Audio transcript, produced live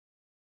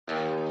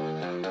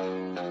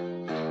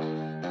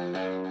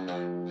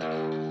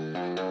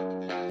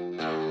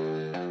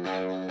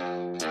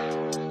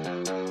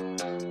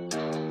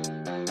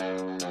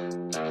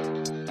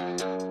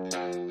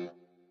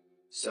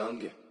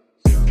Sound good.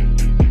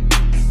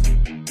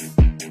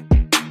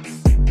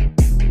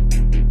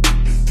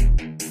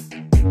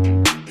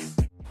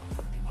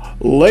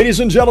 Ladies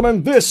and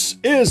gentlemen, this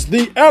is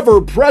the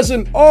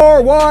ever-present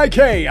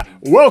RYK,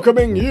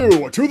 welcoming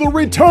you to the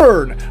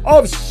return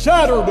of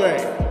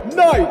Saturday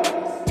Night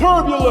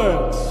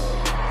Turbulence.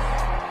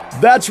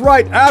 That's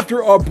right,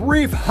 after a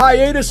brief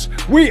hiatus,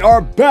 we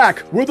are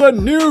back with a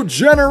new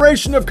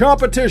generation of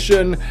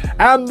competition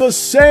and the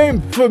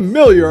same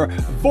familiar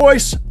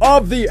voice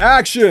of the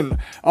action.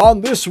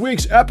 On this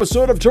week's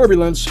episode of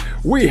Turbulence,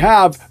 we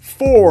have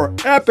 4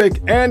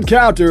 epic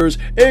encounters,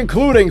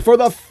 including, for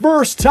the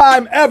first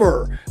time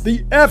ever,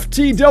 the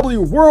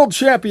FTW World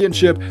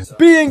Championship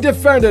being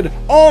defended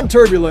on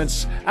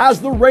Turbulence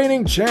as the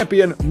reigning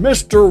champion,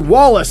 Mr.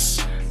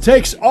 Wallace,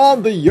 takes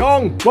on the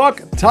young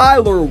buck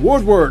Tyler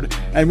Woodward.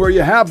 And where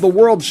you have the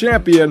world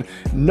champion,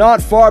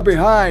 not far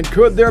behind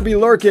could there be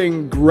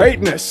lurking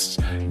Greatness.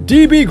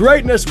 DB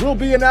Greatness will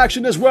be in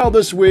action as well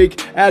this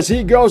week as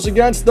he goes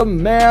against the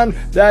man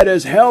that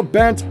is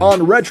hell-bent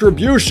on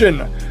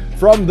retribution.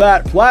 From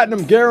that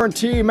Platinum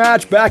Guarantee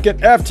match back at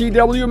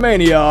FTW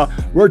Mania,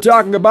 we're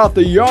talking about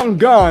the young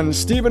gun,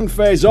 Steven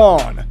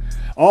Faison.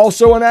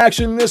 Also in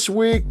action this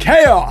week,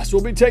 Chaos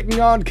will be taking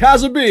on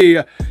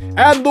Kazabi,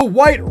 and the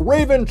White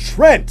Raven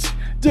Trent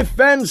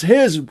defends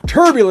his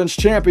Turbulence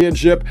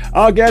Championship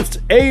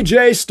against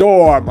AJ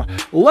Storm.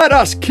 Let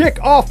us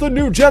kick off the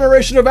new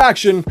generation of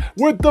action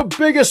with the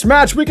biggest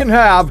match we can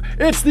have.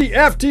 It's the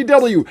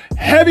FTW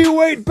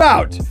Heavyweight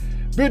Bout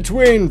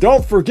between,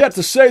 don't forget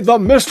to say, the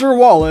Mr.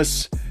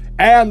 Wallace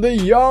and the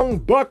young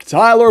buck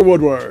Tyler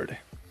Woodward.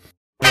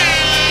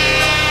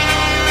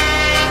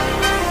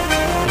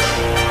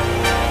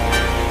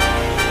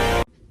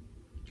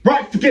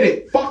 Right, forget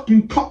it.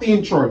 Fucking cut the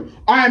intro.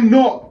 I am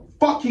not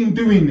fucking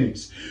doing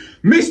this.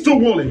 Mr.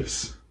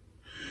 Wallace,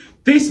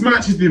 this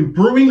match has been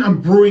brewing and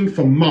brewing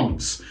for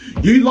months.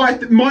 You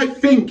might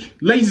think,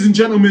 ladies and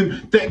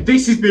gentlemen, that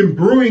this has been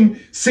brewing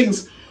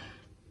since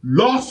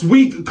last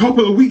week, a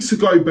couple of weeks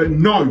ago, but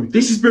no,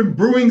 this has been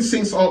brewing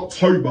since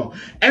October.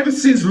 Ever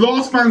since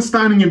Last Man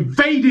Standing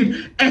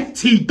invaded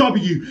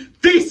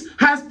FTW, this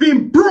has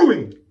been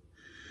brewing.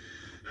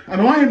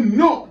 And I am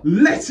not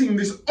letting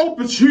this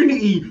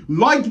opportunity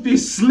like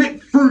this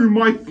slip through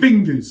my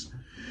fingers.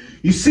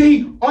 You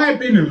see, I have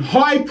been in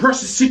high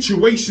pressure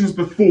situations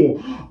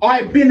before. I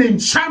have been in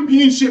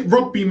championship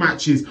rugby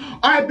matches.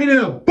 I have been in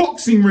a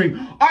boxing ring.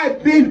 I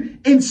have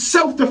been in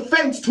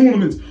self-defense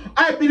tournaments.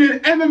 I have been in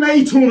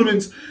MMA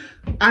tournaments.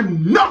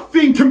 And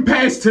nothing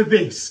compares to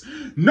this.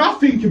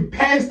 Nothing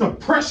compares to the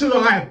pressure that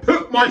I have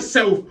put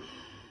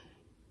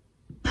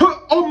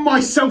on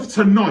myself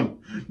tonight.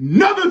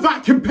 None of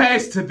that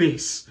compares to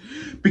this,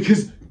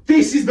 because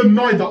this is the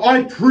night that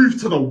I prove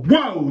to the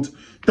world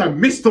that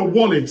Mr.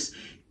 Wallace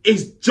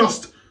is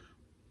just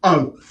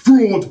a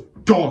fraud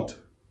god.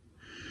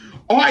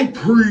 I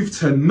prove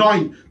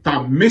tonight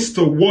that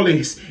Mr.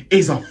 Wallace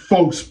is a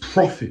false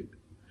prophet.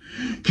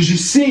 Because you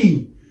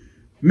see,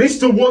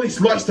 Mr.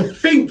 Wallace likes to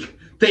think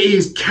that he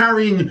is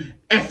carrying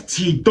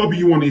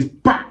FTW on his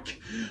back,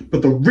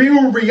 but the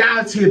real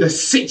reality of the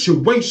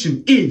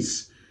situation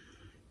is,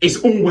 it's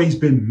always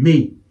been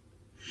me.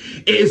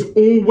 It has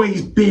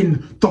always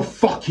been the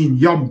fucking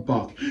young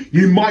buck.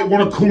 You might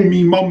want to call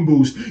me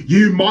Mumbles.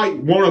 You might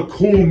want to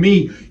call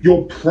me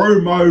your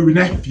promo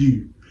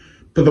nephew.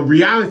 But the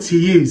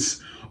reality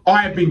is,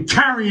 I have been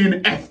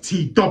carrying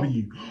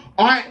FTW.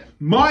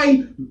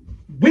 My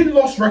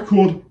win-loss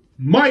record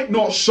might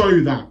not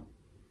show that.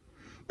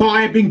 But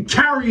I have been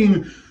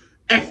carrying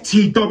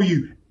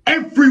FTW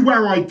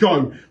everywhere I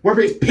go.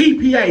 Whether it's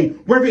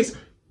PPA, whether it's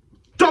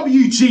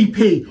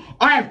WGP,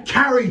 I have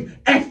carried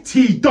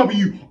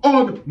FTW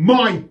on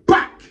my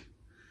back.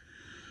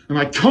 And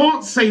I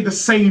can't say the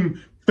same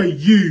for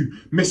you,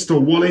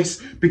 Mr. Wallace,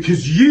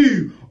 because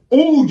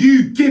all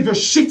you give a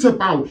shit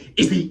about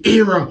is the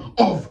era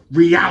of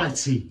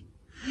reality.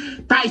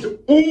 That is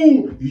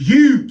all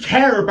you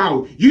care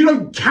about. You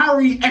don't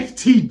carry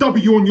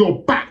FTW on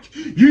your back.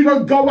 You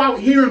don't go out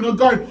here and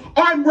go,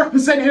 I'm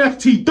representing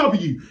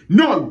FTW.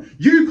 No,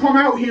 you come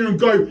out here and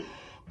go,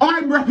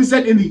 I'm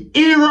representing the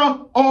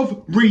era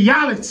of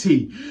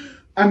reality.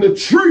 And the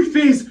truth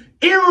is,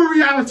 era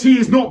reality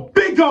is not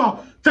bigger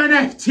than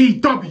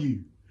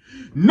FTW.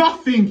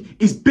 Nothing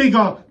is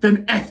bigger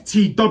than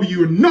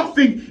FTW, and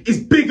nothing is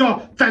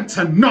bigger than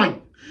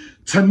tonight.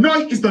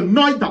 Tonight is the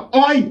night that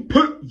I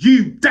put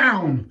you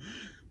down,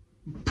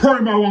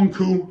 promo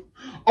uncle.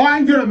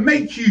 I'm going to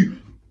make you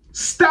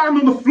stand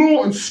on the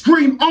floor and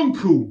scream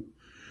uncle.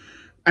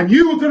 And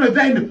you are going to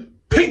then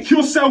pick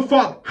yourself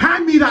up,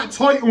 hand me that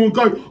title and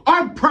go,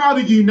 I'm proud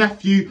of you,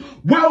 nephew.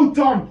 Well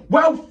done.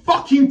 Well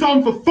fucking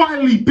done for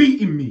finally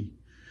beating me.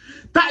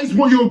 That is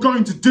what you're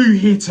going to do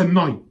here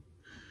tonight.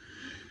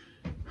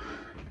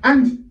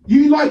 And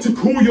you like to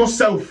call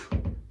yourself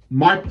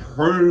my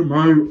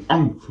promo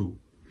uncle.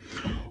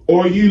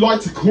 Or you like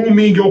to call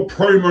me your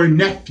promo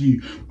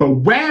nephew. But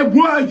where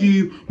were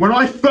you when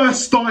I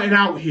first started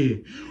out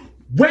here?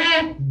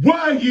 Where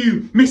were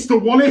you,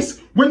 Mr. Wallace,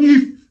 when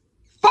you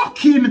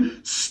fucking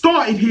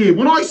started here,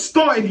 when I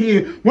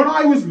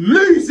was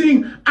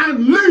losing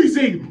and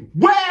losing,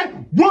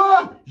 where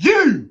were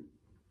you?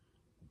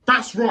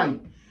 That's right.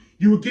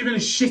 You were giving a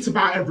shit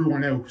about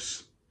everyone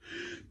else.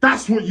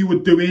 That's what you were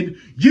doing.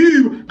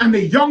 You and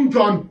the young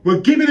gun were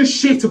giving a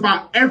shit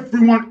about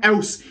everyone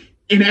else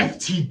in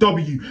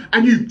FTW,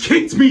 and you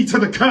kicked me to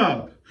the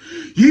curb.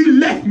 You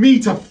left me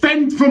to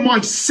fend for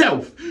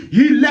myself.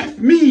 You left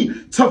me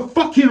to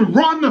fucking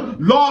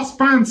run last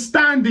man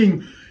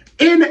standing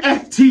in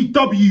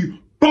FTW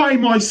by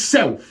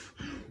myself.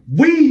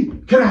 We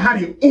could have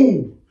had it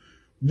all.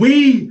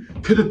 We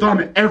could have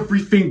done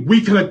everything.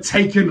 We could have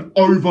taken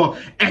over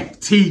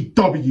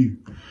FTW.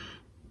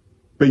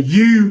 But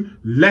you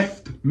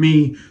left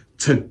me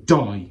to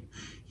die.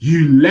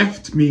 You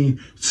left me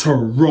to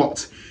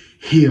rot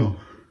here.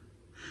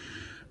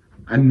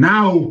 And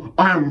now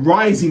I am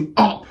rising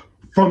up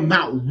from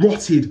that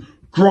rotted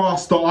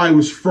grass that I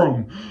was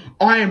from.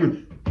 I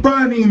am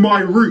burning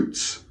my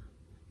roots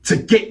to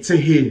get to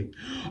here.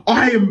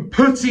 I am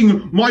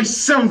putting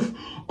myself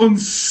on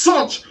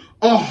such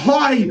a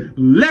high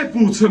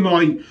level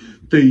tonight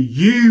that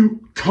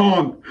you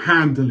can't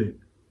handle it.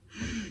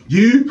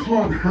 You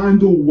can't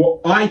handle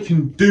what I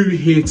can do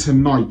here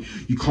tonight.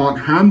 You can't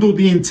handle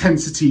the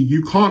intensity.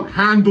 You can't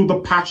handle the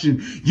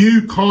passion.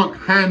 You can't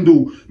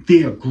handle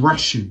the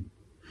aggression.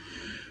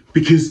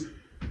 Because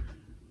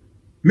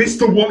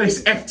Mr.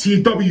 Wallace,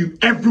 FTW,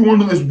 everyone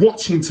that is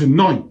watching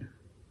tonight,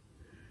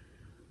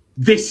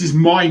 this is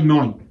my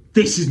night.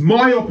 This is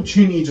my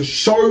opportunity to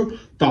show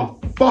the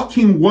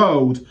fucking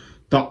world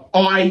that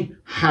I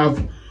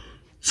have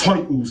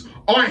titles.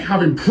 I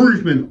have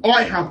improvement.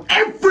 I have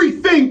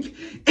everything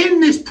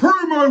in this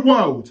promo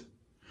world.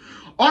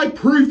 I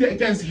proved it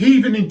against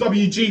Heathen in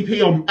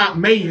WGP at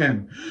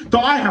Mayhem.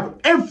 That I have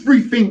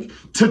everything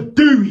to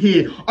do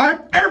here. I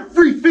have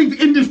everything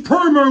in this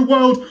promo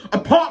world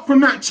apart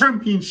from that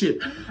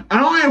championship. And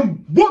I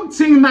am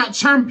wanting that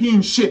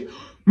championship,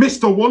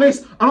 Mr.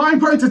 Wallace. And I'm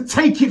going to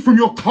take it from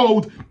your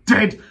cold,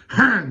 dead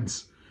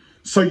hands.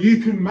 So you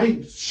can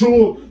make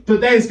sure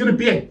that there's going to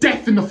be a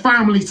death in the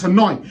family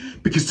tonight.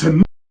 Because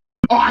tonight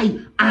I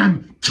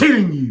am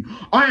killing you.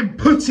 I am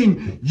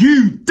putting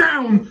you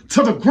down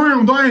to the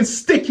ground. I am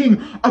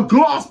sticking a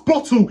glass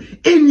bottle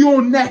in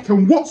your neck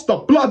and watch the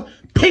blood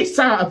piss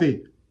out of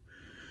it.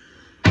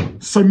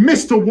 So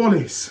Mr.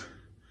 Wallace,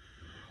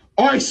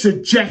 I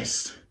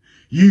suggest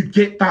you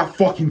get that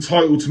fucking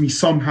title to me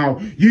somehow.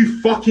 You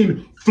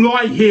fucking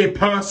fly here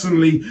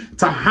personally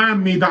to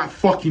hand me that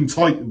fucking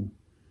title.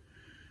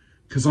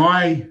 Because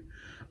I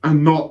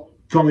am not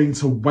going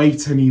to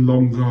wait any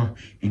longer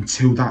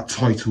until that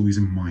title is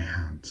in my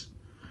hands.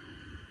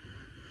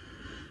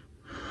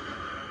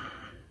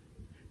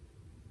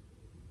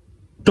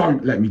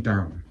 Don't let me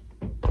down.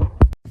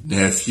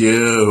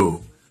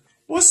 Nephew,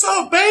 what's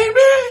up, baby?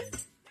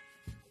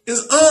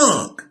 It's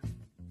Unc.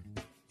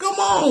 Come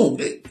on,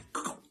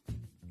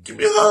 give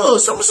me a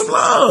hug, show me some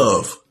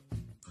love.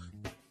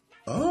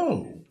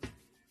 Oh,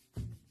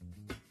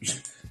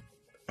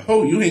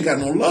 you ain't got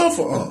no love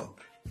for Unc.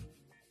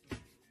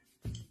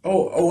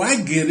 Oh,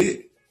 I get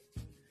it.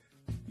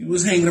 You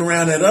was hanging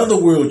around that other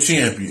world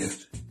champion.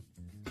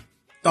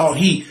 Thought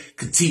he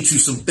could teach you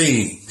some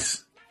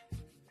things.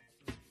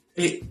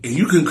 Hey, and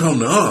you can come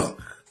to Unc.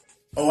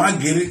 Oh, I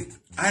get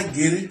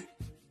it.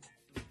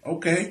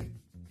 Okay.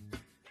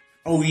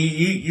 Oh,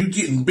 you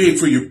getting big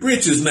for your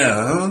britches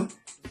now, huh?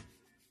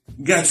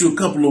 Got you a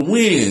couple of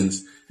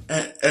wins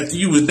after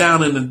you was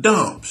down in the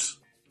dumps.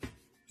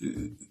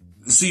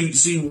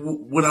 See,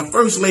 when I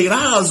first laid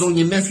eyes on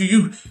your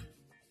nephew,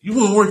 you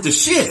weren't worth the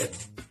shit.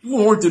 You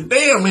weren't worth the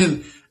damn,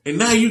 and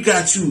now you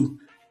got you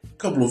a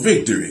couple of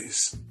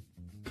victories.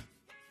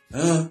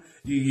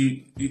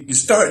 You're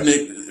starting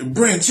to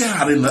branch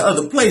out into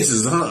other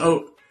places, huh?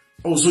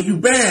 Oh, so you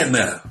bad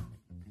now.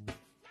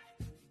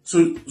 So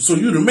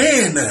you the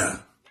man now.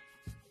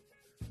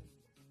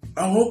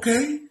 Oh,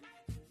 okay.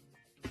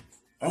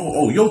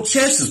 Oh, your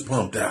chest is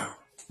pumped out.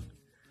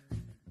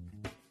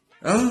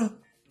 Huh?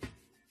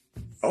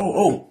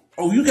 Oh,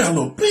 you got a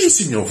little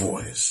bass in your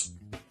voice.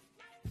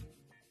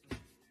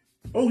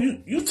 Oh,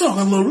 you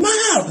talking a little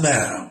loud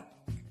now.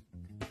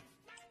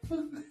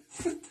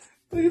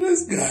 Look at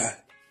this guy.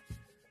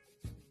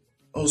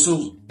 Oh,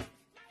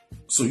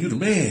 so you the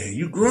man.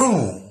 You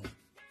grown.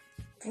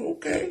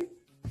 Okay.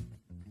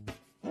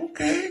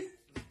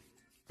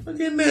 Look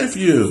at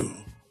nephew.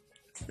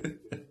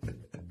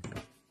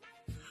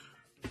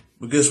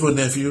 But guess what,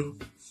 nephew?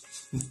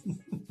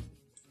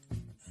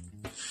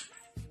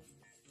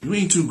 You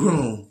ain't too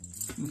grown.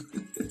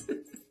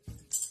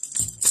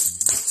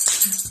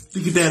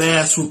 Look at that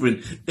ass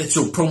whooping that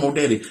your promo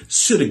daddy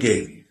should have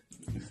gave you.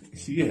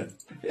 Yeah.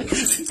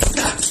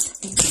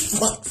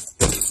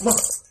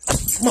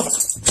 Mother.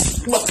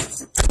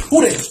 Who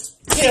the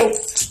hell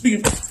do you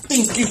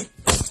think you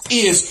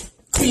is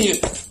being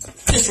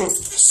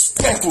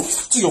disrespectful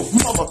to your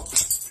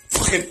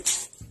motherfucking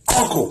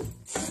uncle?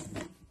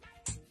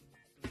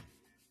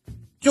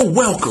 You're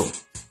welcome.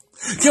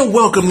 You're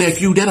welcome,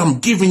 nephew, that I'm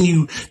giving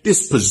you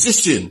this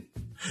position.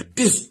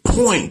 this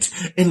point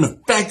in the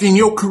fact in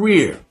your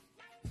career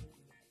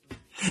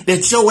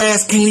that your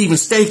ass can't even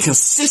stay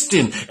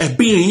consistent at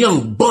being a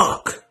young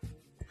buck.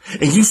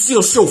 And you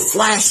still show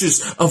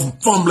flashes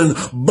of fumbling,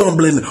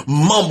 bumbling,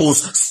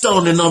 mumbles,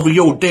 stumbling over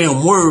your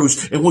damn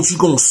words and what you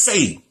gonna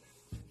say.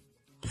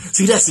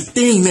 See, that's the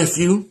thing,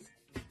 nephew.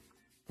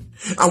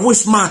 I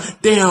wish my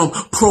damn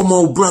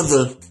promo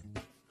brother,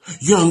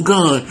 Young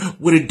Gun,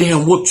 would have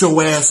damn whooped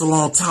your ass a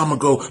long time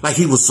ago like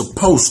he was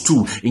supposed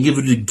to and give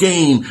it the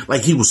game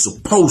like he was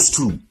supposed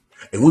to.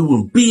 And we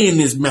wouldn't be in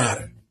this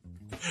matter.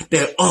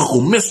 That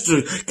Uncle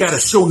Mister gotta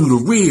show you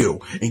the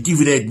real and give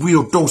you that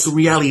real dose of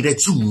reality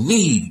that you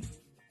need.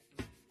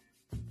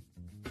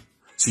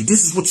 See,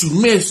 this is what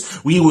you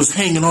missed when you was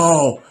hanging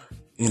all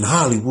in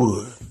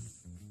Hollywood.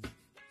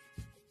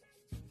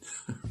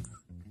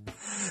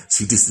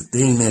 See, this is the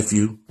thing,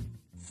 nephew.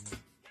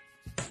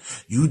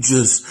 You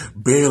just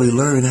barely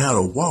learned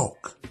how to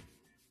walk.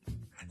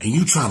 And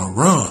you trying to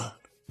run.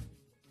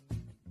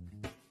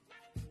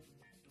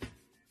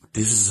 But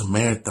this is a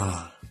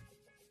marathon.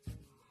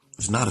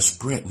 It's not a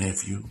sprint,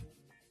 nephew.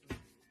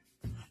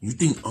 You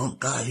think Unc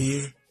got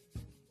here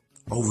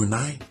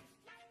overnight?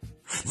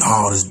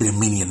 No, there's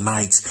been many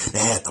nights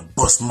that I had to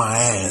bust my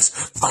ass,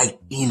 fight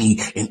any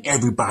and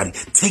everybody,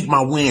 take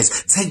my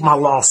wins, take my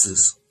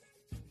losses.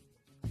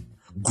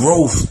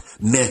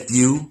 Growth,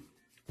 nephew.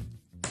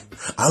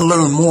 I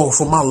learned more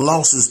from my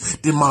losses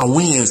than my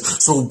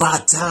wins. So by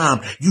the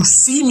time you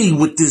see me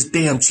with this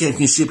damn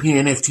championship here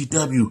in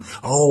FTW,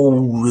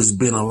 oh, there's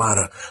been a lot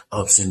of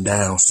ups and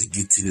downs to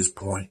get to this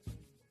point.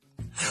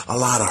 A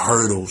lot of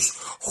hurdles,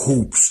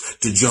 hoops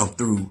to jump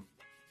through.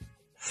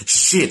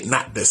 Shit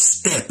not to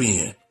step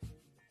in.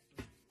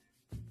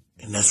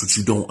 And that's what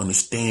you don't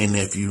understand,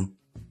 nephew.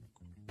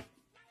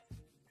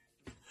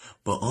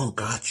 But Unc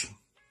got you.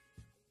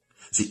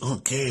 See,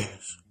 Unc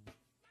cares.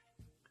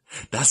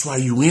 That's why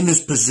you in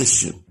this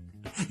position.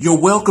 You're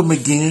welcome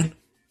again.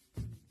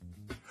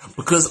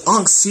 Because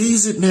Unc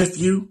sees it,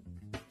 nephew.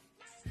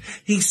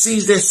 He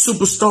sees that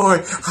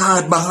superstar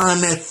hide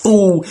behind that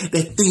fool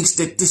that thinks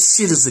that this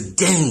shit is a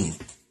game.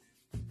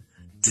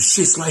 This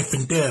shit's life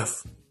and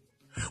death.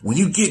 When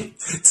you get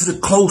to the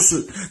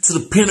closer to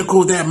the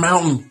pinnacle of that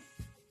mountain,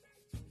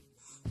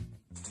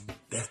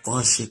 that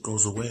fun shit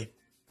goes away.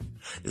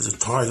 There's a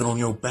target on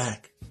your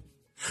back.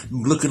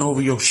 You looking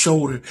over your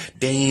shoulder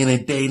day in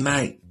and day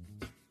night.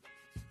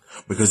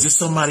 Because there's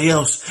somebody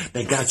else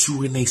that got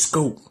you in their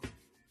scope.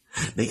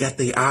 They got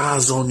their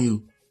eyes on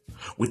you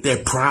with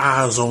their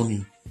prize on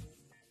you.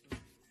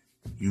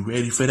 You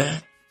ready for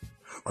that?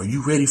 Are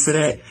you ready for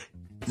that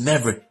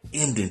never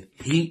ending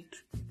heat?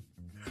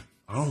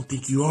 I don't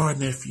think you are,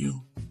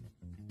 nephew.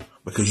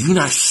 Because you're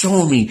not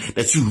showing me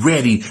that you're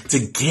ready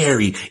to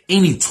carry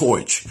any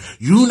torch.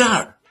 You're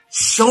not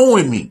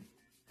showing me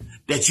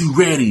that you're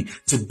ready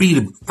to be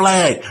the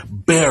flag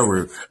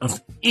bearer of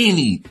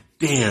any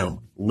damn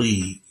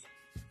league,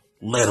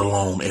 let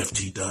alone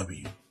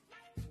FTW.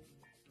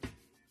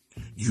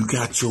 You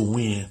got your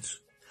wins.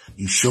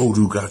 You showed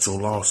you got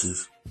your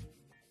losses.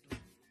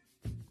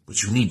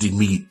 But you need to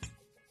meet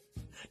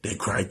that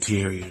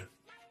criteria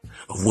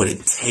of what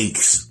it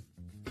takes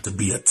to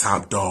be a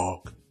top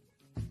dog.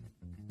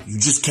 You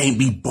just can't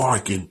be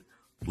barking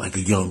like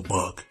a young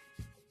buck.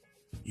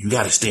 You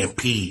gotta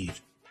stampede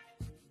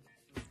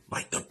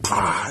like the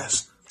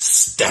prize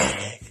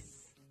stag,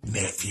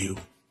 nephew.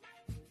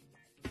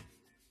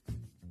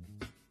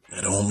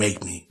 Now don't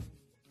make me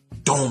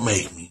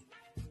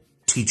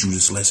teach you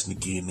this lesson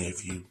again,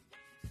 nephew.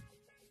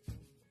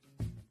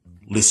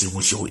 Listen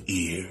with your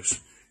ears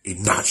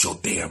and not your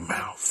damn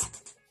mouth.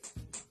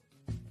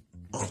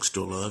 Unc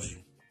still loves you.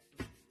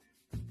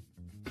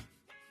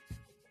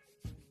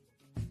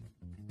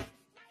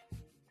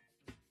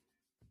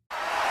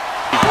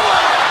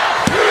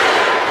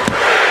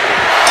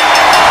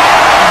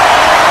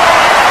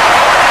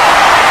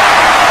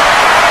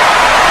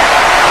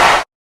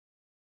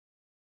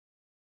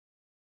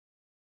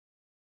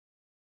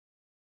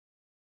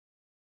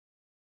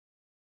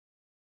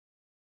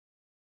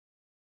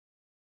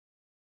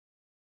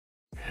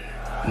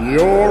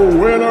 Your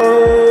winner,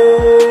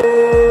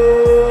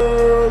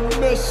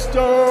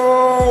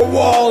 Mr.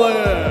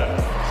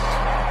 Wallace.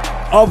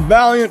 A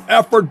valiant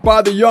effort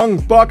by the young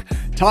buck,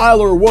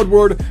 Tyler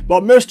Woodward,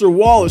 but Mr.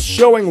 Wallace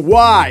showing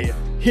why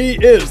he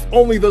is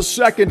only the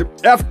second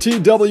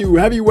FTW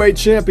heavyweight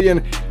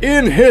champion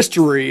in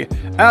history.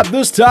 At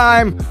this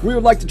time, we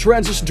would like to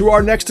transition to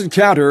our next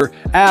encounter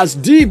as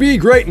DB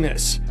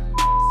Greatness.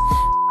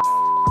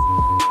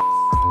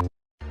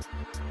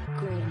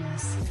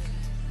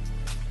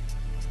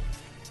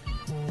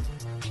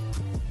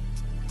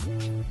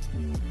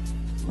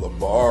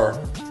 Lamar.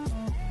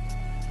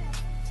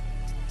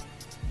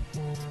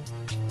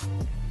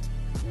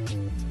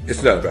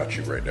 It's not about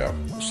you right now.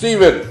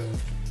 Steven!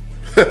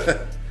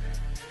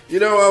 You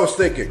know, I was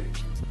thinking,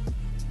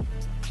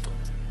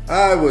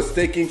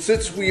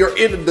 since we are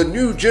in the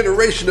new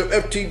generation of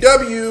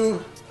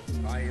FTW,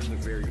 I am the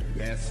very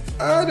best.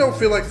 I don't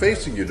feel like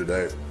facing you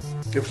today.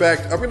 In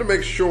fact, I'm going to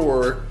make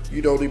sure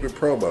you don't even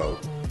promo.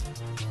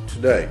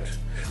 night.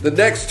 The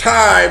next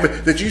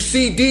time that you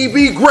see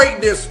DB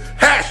Greatness,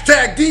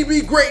 hashtag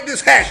DB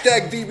Greatness,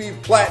 hashtag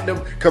DB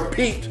Platinum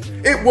compete,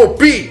 it will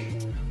be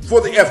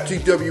for the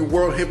FTW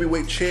World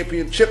Heavyweight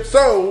Championship.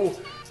 So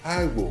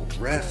I will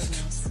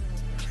rest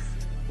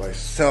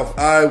myself.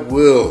 I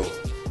will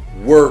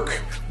work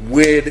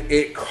when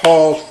it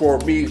calls for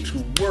me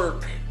to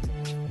work.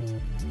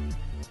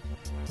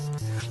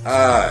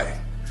 I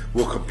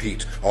will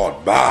compete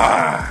on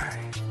my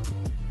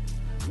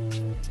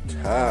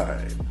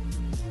time.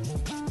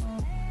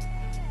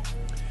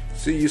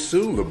 See you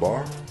soon,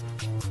 Lamar.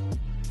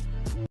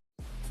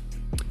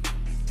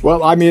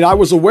 Well, I mean, I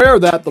was aware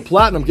that the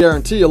Platinum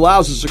Guarantee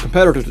allows his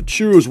competitor to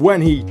choose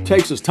when he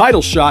takes his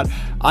title shot.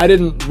 I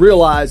didn't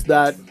realize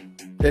that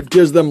it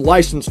gives them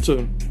license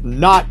to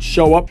not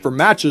show up for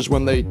matches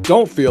when they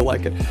don't feel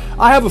like it.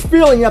 I have a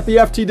feeling that the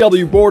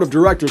FTW Board of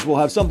Directors will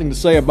have something to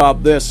say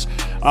about this.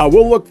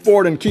 We'll look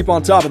forward and keep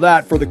on top of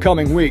that for the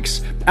coming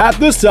weeks. At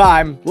this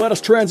time, let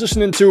us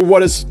transition into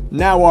what is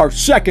now our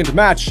second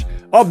match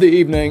of the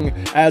evening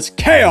as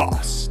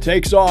Chaos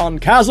takes on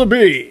Kazza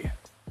B.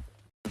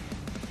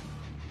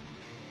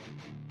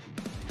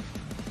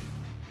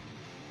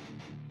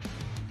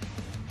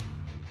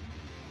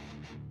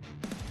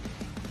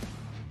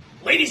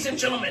 Ladies and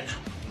gentlemen,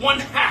 one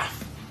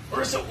half,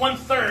 or is it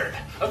 1/3,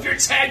 of your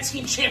tag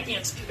team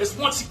champions is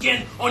once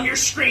again on your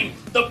screen.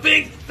 The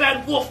big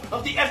bad wolf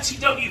of the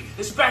FTW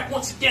is back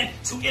once again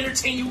to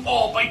entertain you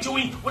all by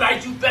doing what I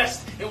do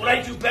best. And what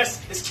I do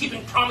best is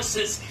keeping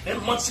promises. And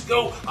months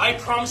ago, I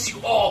promised you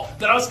all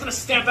that I was going to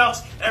stamp out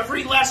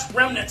every last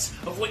remnant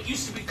of what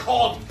used to be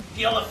called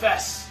the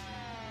LFS.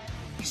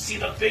 You see,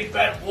 the big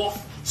bad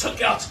wolf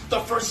took out the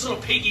first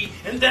little piggy,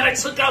 and then I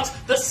took out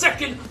the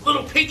second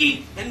little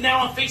piggy, and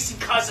now I'm facing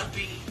Kazza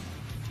B.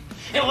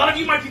 And a lot of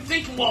you might be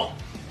thinking, well,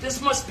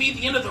 this must be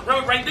the end of the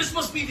road, right? This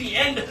must be the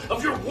end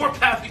of your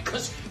warpath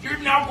because you're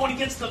now going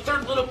against the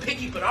third little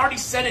piggy, but I already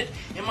said it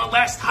in my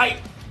last hype.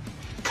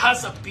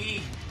 Kazza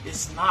B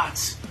is not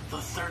the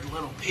third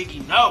little piggy,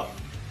 no.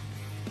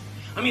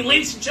 I mean,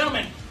 ladies and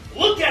gentlemen,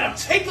 look at him.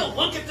 Take a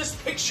look at this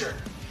picture.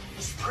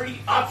 It's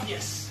pretty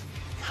obvious.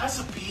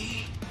 Kazza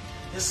B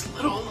is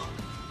Little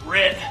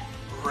Red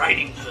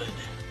Riding Hood.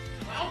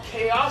 Wow,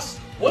 Chaos,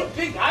 what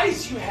big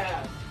eyes you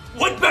have.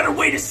 What better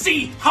way to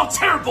see how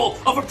terrible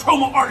of a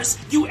promo artist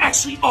you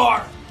actually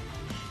are?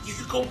 You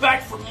could go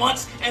back for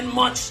months and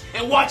months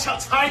and watch how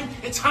time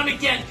and time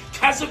again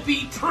Kazza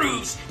B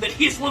proves that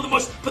he is one of the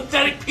most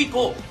pathetic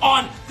people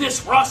on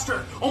this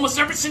roster. Almost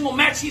every single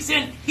match he's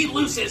in, he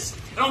loses.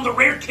 And on the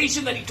rare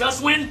occasion that he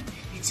does win,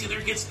 he's either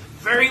against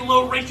very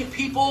low-ranking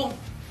people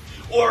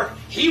or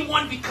he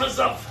won because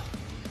of,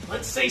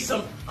 let's say,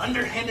 some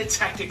underhanded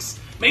tactics.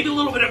 Maybe a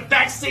little bit of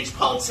backstage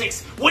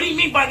politics. What do you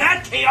mean by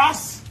that,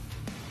 Chaos?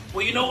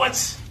 Well, you know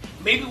what?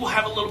 Maybe we'll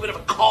have a little bit of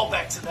a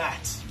callback to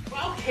that.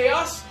 Wow,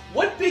 Chaos,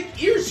 what big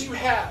ears you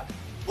have.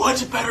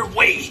 What better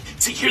way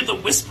to hear the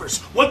whispers?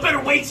 What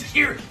better way to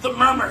hear the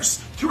murmurs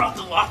throughout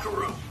the locker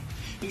room?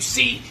 You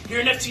see,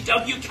 here in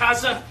FTW,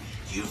 Kazza,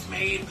 you've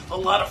made a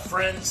lot of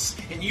friends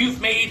and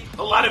you've made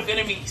a lot of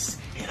enemies.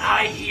 And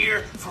I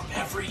hear from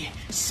every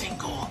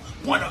single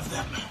one of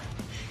them.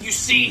 You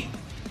see,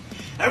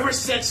 ever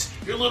since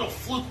your little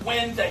fluke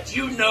win that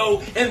you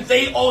know and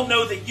they all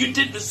know that you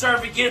didn't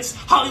deserve against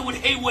Hollywood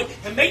Haywood,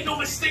 and make no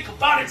mistake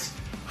about it,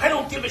 I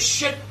don't give a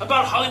shit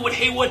about Hollywood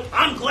Haywood.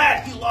 I'm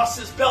glad he lost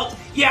his belt.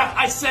 Yeah,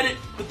 I said it,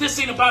 but this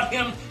ain't about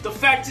him. The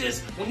fact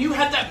is, when you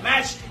had that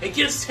match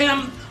against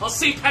him on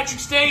St.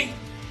 Patrick's Day,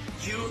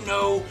 you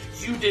know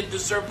you didn't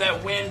deserve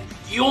that win.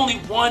 You only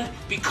won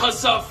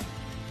because of,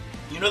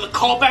 you know, the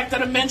callback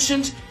that I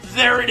mentioned?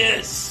 There it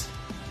is.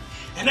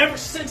 And ever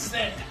since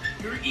then,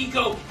 your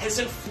ego has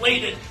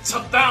inflated to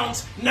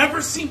bounds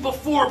never seen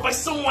before by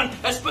someone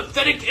as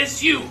pathetic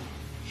as you.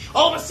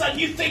 All of a sudden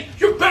you think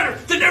you're better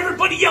than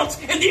everybody else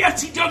in the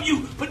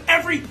FTW, but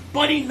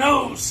everybody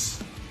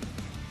knows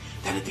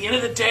that at the end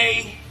of the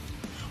day,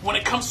 when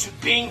it comes to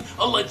being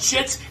a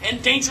legit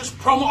and dangerous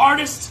promo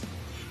artist,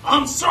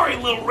 I'm sorry,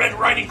 Little Red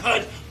Riding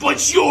Hood,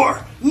 but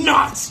you're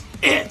not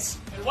it.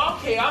 And wow,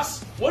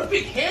 Chaos, what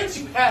big hands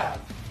you have.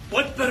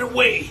 What better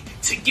way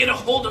to get a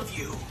hold of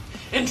you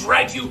and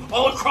drag you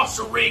all across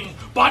the ring,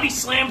 body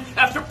slam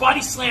after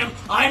body slam.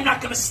 I'm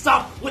not going to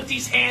stop with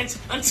these hands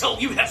until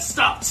you have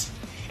stopped.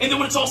 And then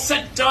when it's all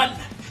said and done,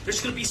 there's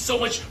going to be so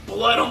much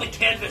blood on the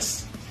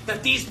canvas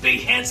that these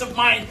big hands of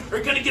mine are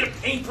going to get a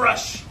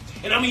paintbrush.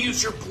 And I'm going to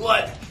use your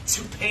blood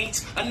to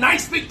paint a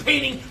nice big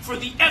painting for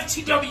the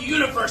FTW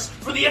universe,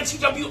 for the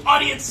FTW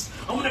audience.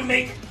 I'm going to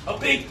make a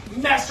big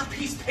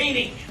masterpiece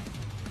painting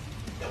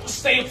that will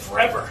stay up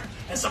forever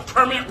as a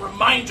permanent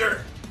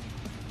reminder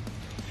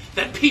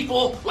that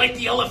people like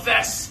the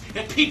LFS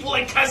and people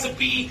like Kazza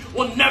B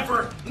will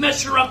never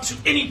measure up to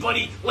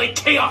anybody like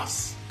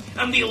Chaos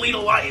and the Elite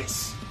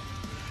Alliance.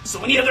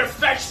 So any other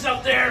factions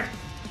out there,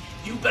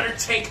 you better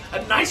take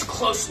a nice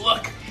close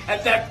look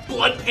at that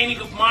blood painting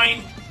of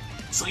mine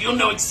so you'll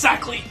know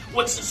exactly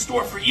what's in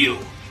store for you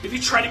if you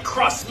try to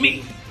cross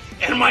me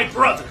and my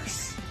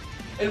brothers.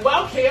 And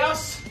wow,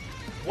 Chaos,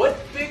 what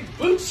big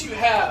boots you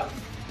have.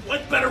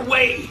 What better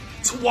way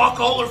to walk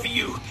all over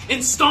you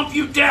and stomp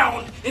you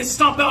down and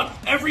stomp out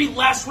every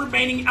last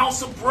remaining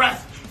ounce of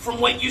breath from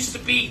what used to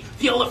be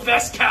the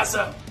LFS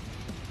Casa.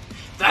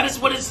 That is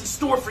what is in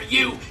store for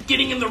you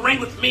getting in the ring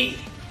with me.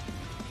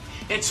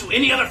 And to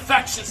any other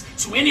factions,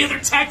 to any other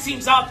tag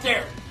teams out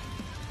there,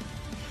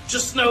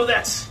 just know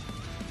that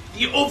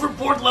the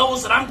overboard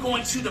levels that I'm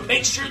going to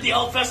make sure the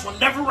LFS will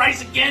never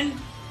rise again,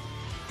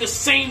 the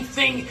same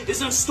thing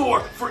is in store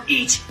for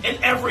each and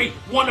every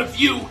one of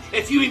you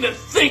if you even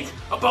think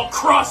about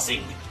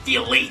crossing the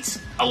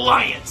Elite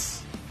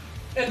Alliance.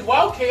 And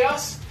wow,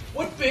 Chaos,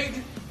 what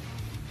big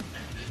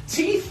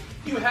teeth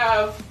you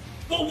have.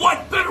 Well,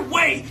 what better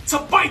way to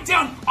bite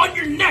down on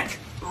your neck,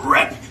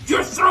 rip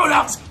your throat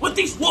out with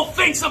these wolf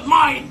fangs of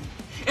mine?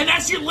 And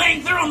as you're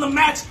laying there on the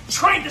mat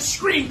trying to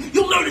scream,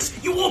 you'll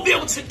notice you won't be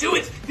able to do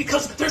it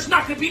because there's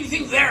not going to be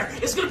anything there.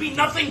 It's going to be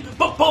nothing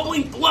but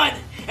bubbling blood.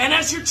 And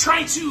as you're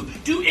trying to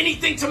do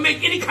anything to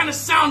make any kind of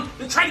sound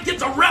and try to get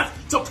the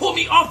ref to pull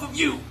me off of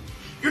you,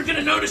 you're going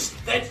to notice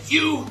that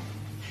you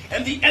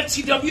and the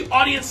FTW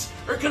audience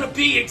are going to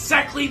be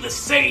exactly the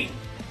same.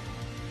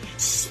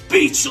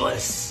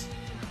 Speechless.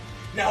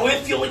 Now,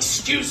 if you'll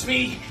excuse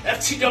me,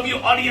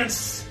 FTW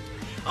audience,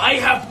 I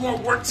have more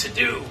work to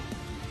do.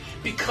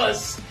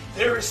 Because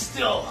there is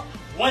still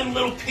one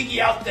little piggy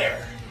out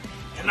there,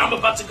 and I'm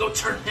about to go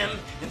turn him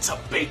into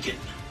bacon.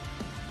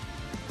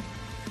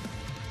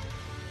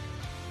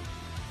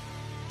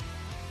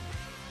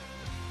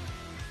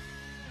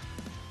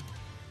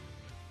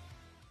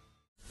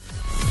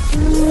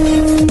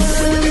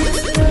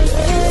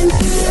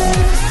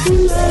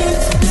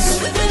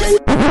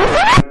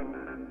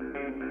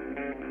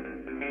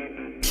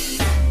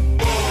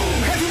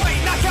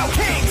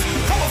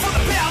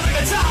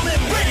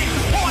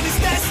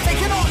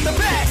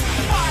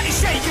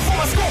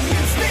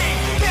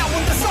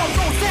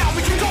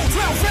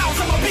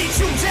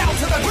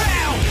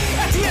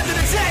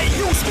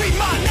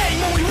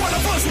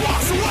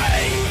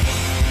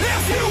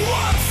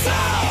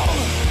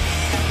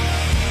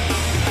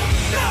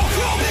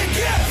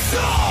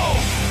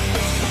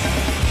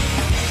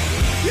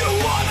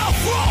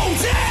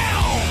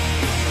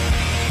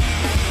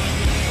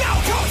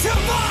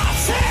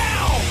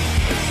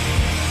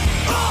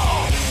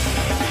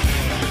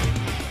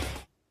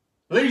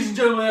 Ladies and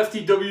gentlemen,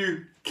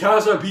 FTW,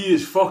 Casa B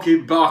is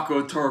fucking back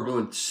on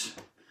Turbulence.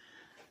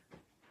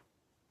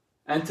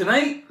 And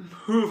tonight,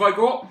 who have I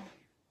got?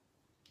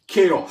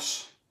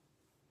 Chaos.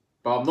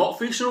 But I'm not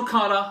facing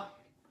Okada.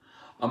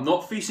 I'm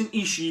not facing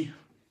Ishii.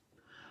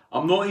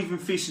 I'm not even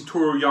facing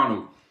Toru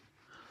Yano.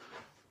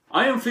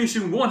 I am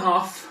facing one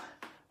half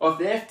of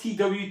the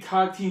FTW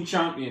Tag Team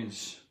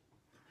Champions,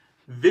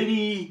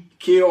 Vinny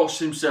Chaos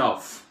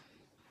himself.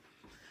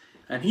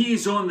 And he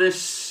is on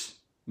this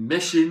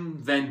mission,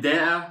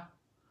 vendetta,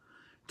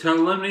 to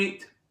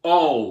eliminate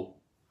all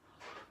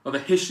of the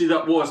history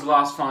that was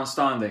Last Fan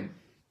Standing.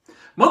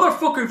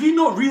 Motherfucker, have you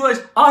not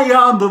realised I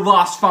am the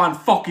last fan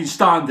fucking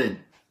standing?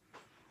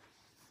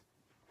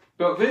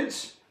 But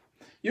Vince,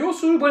 you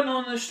also went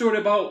on this story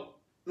about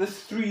the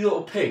three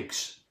little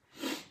pigs.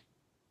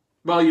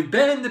 Well, you've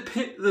been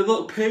the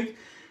little pig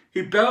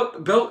who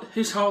built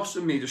his house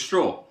and made of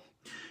straw.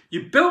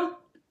 You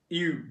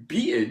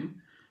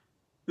beaten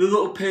the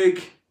little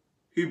pig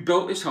who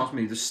built his house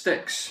made of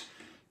sticks.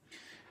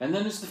 And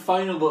then there's the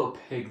final little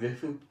pig,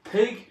 the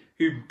pig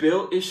who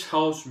built his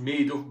house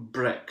made of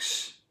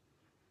bricks.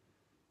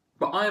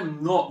 But I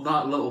am not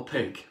that little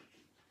pig.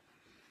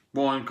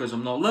 One, because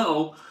I'm not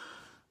little,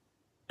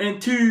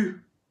 and two,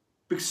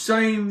 because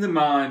I'm the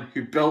man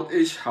who built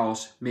his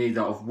house made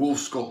out of wolf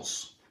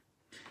skulls.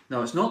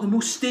 Now, it's not the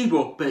most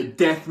stable, but it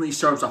definitely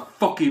serves a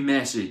fucking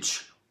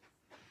message.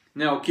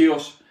 Now,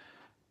 Chaos,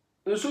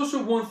 there's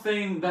also one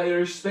thing that I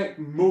respect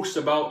most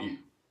about you.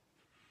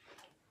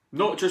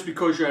 Not just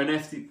because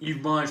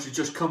you've managed to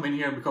just come in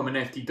here and become an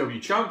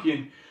FTW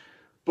champion,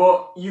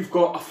 but you've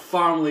got a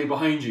family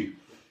behind you.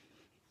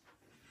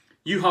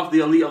 You have the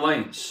Elite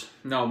Alliance.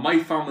 Now, my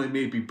family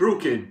may be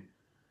broken,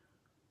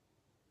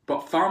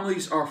 but family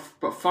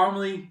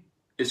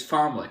is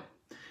family.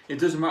 It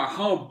doesn't matter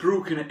how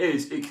broken it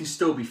is, it can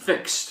still be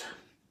fixed.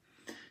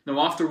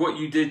 Now, after what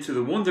you did to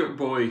the Wonder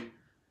Boy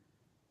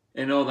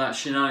and all that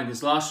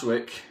shenanigans last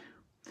week,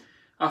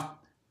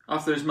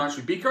 after his match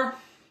with Beaker,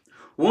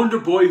 Wonder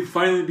Boy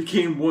finally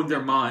became Wonder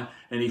Man,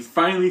 and he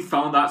finally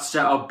found that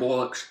set of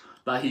bollocks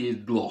that he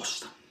had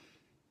lost.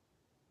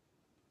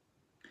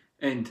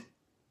 And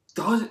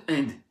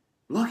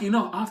lucky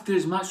enough, after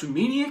his match with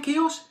Mania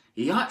Chaos,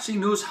 he actually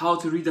knows how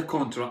to read a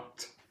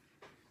contract.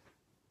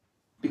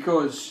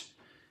 Because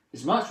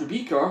his match with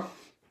Beaker,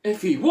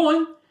 if he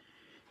won,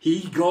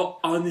 he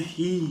got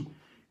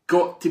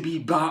to be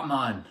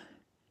Batman,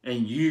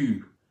 and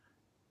you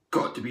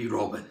got to be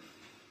Robin.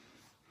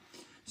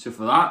 So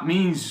for that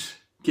means,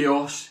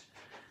 Chaos,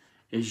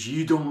 is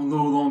you don't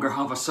no longer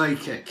have a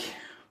sidekick.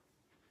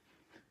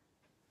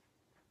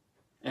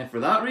 And for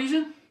that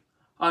reason,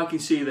 I can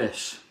say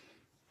this.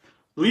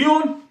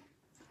 Leon,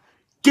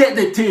 get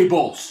the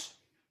tables!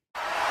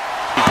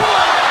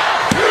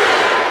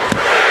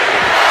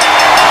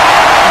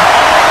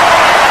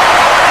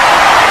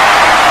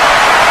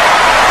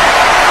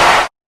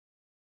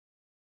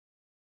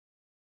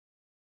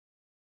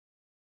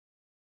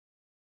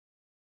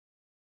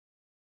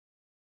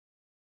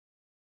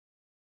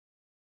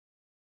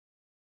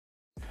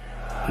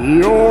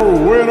 your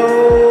winner,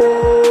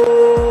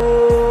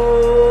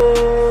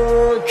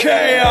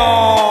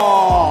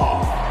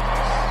 Chaos!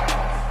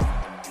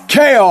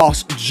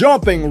 Chaos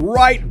jumping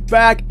right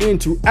back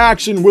into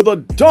action with a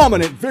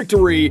dominant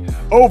victory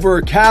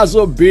over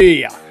Kazza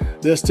B.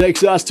 This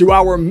takes us to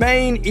our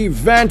main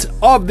event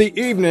of the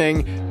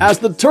evening as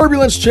the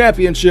Turbulence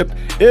Championship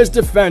is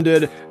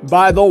defended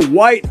by the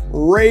White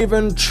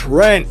Raven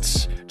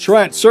Trent.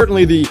 Trent,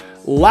 certainly the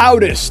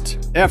loudest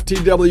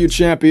FTW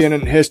champion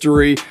in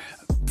history,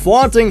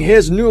 flaunting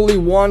his newly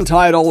won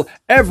title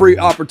every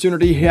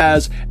opportunity he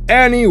has,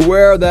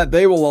 anywhere that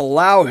they will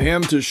allow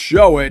him to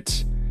show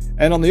it.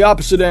 And on the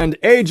opposite end,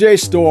 AJ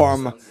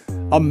Storm,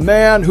 a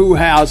man who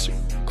has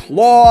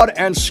clawed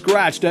and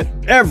scratched at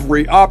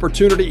every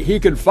opportunity he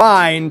could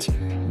find,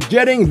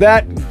 getting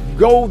that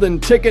golden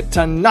ticket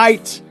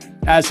tonight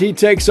as he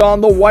takes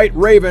on the White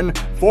Raven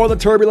for the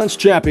Turbulence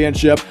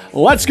Championship.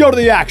 Let's go to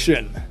the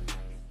action.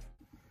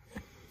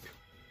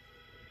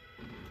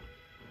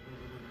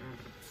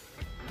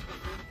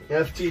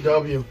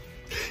 FTW,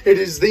 it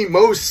is the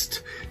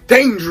most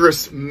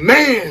dangerous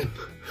man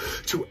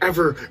to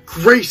ever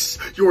grace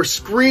your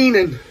screen,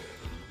 and,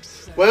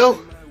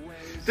 well,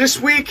 this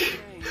week,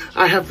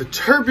 I have the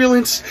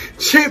Turbulence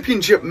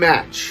Championship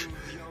match.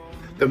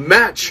 The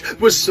match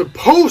was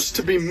supposed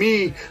to be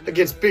me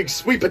against Big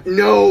Sweet, but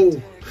no,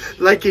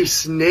 like a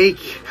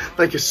snake,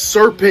 like a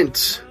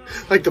serpent,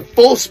 like the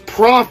false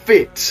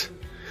prophet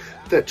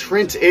that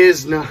Trent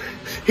is now.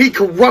 He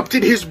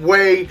corrupted his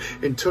way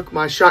and took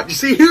my shot. You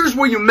see, here's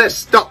where you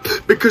messed up,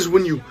 because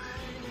when you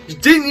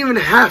didn't even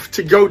have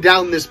to go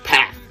down this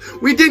path.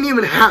 We didn't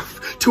even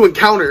have to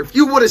encounter. If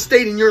you would have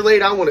stayed in your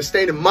lane, I would have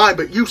stayed in mine,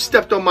 but you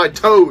stepped on my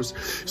toes.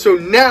 So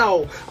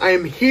now I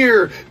am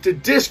here to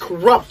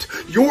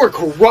discorrupt your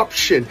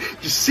corruption.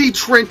 You see,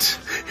 Trent,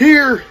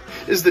 here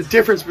is the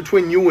difference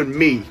between you and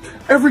me.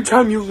 Every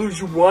time you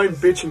lose, you whine,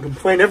 bitch, and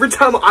complain. Every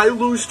time I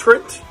lose,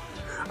 Trent,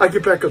 I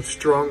get back up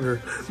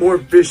stronger, more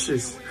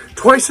vicious,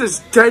 twice as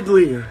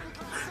deadlier,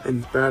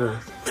 and better.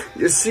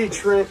 You see,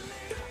 Trent,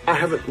 I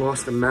haven't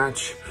lost a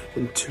match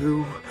in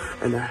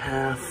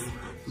 2.5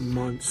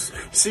 months.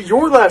 See,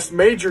 your last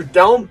major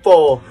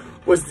downfall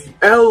was the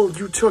L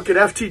you took at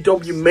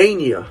FTW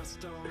Mania.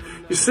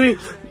 You see,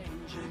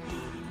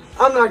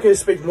 I'm not going to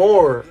speak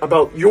more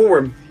about your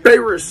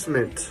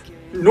embarrassment,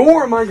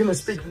 nor am I going to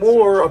speak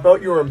more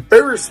about your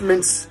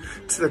embarrassments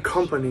to the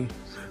company.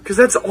 Because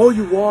that's all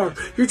you are.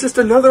 You're just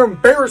another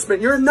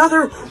embarrassment. You're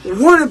another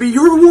wannabe.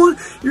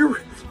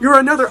 You're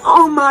another,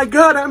 oh my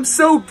god, I'm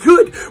so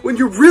good, when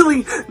you're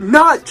really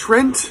not,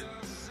 Trent.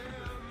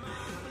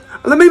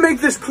 Let me make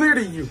this clear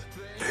to you.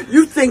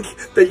 You think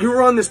that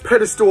you're on this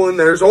pedestal and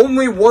there's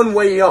only one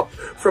way up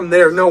from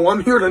there. No,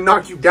 I'm here to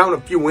knock you down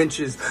a few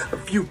inches, a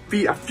few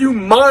feet, a few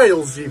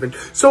miles even.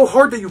 So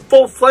hard that you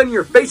fall flat on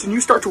your face and you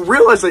start to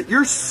realize that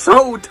you're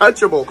so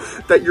touchable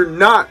that you're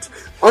not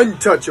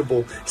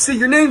untouchable. See,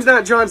 your name's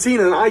not John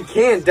Cena and I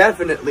can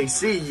definitely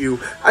see you.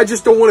 I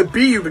just don't want to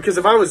be you, because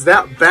if I was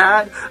that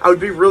bad, I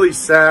would be really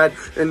sad,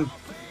 and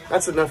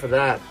that's enough of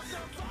that.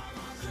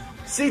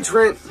 See,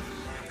 Trent,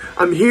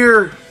 I'm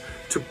here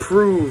to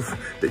prove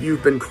that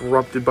you've been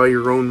corrupted by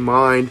your own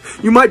mind.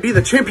 You might be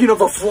the champion of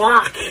the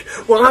flock.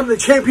 Well, I'm the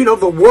champion of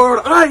the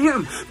world. I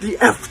am the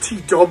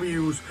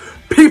FTW's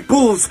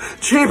people's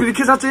champion,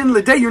 because at the end of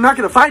the day, you're not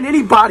going to find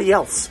anybody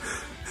else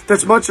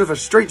that's much of a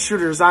straight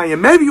shooter as I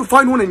am. Maybe you'll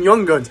find one in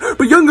Young Guns,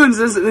 but Young Guns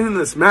isn't in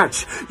this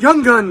match.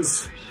 Young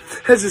Guns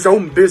has his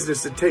own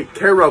business to take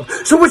care of.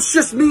 So it's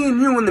just me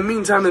and you in the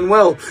meantime, and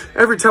well,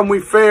 every time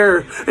we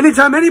fare,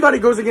 anytime anybody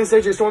goes against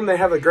AJ Storm, they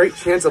have a great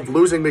chance of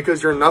losing,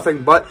 because you're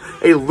nothing but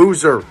a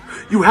loser.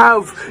 You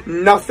have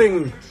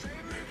nothing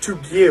to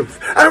give,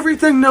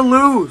 everything to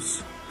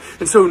lose.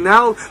 And so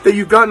now that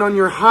you've gotten on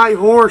your high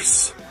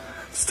horse,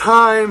 it's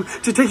time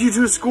to take you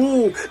to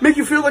school, make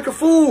you feel like a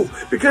fool,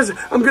 because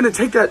I'm going to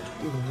take that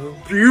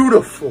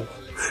beautiful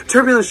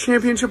Turbulence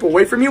Championship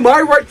away from you.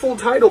 My rightful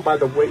title, by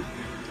the way.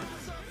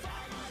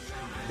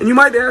 And you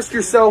might ask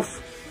yourself,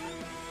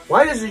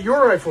 why is it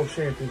your rightful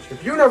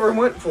championship? You never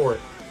went for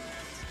it.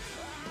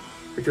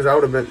 Because I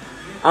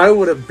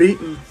would have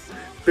beaten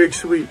Big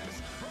Sweet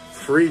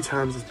 3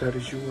 times as bad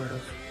as you would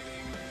have.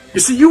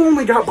 You see, you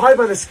only got by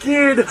the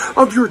skin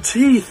of your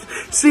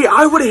teeth. See,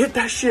 I would have hit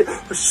that shit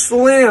a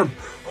slam,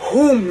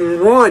 home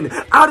run,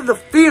 out of the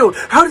field.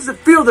 How does it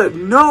feel to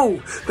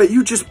know that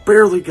you just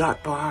barely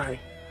got by?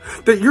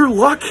 That your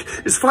luck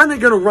is finally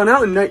going to run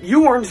out, and that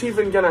you aren't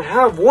even going to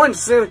have one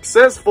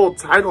successful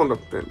title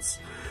defense.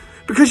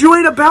 Because you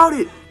ain't about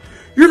it.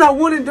 You're that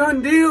one and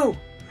done deal.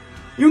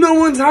 You know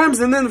one times,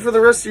 and then for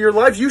the rest of your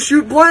life, you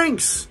shoot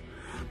blanks.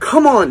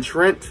 Come on,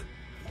 Trent.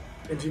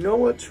 And you know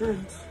what,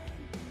 Trent?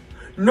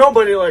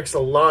 Nobody likes a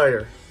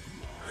liar.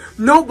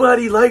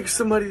 Nobody likes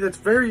somebody that's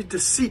very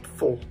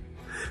deceitful.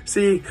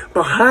 See,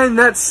 behind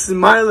that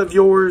smile of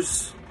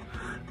yours,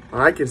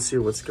 I can see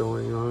what's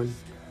going on.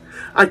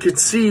 I could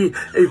see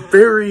a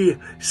very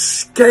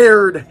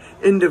scared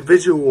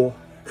individual,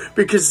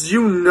 because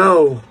you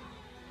know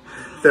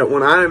that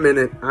when I'm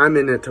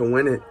in it to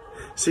win it.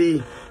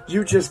 See,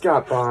 You just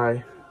got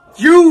by.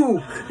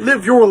 You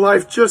live your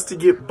life just to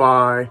get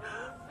by.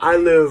 I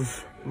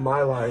live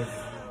my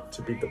life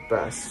to be the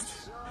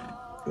best.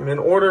 And in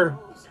order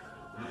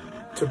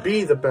to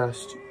be the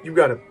best, you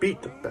gotta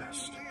beat the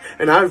best.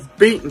 And I've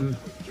beaten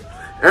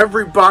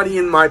everybody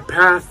in my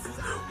path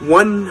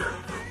one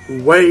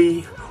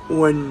way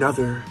or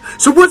another.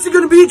 So what's it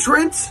gonna be,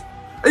 Trent?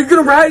 Are you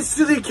gonna rise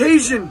to the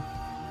occasion?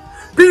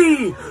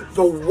 Be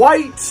the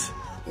white,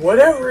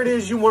 whatever it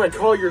is you want to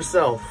call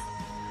yourself.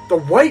 The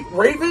white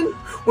raven?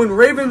 When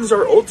ravens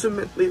are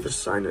ultimately the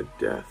sign of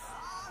death.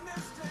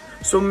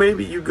 So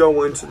maybe you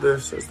go into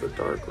this as the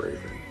dark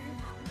raven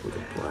or the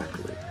black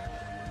raven.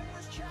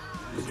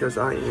 Because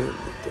I am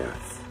the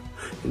death.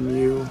 And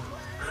you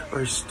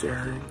are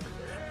staring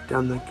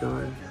down the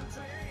gun.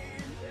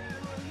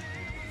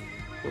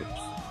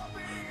 Whoops.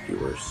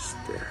 You are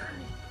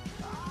staring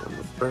down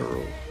the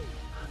barrel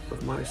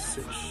of my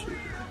 6-shooter.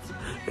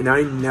 And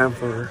I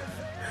never,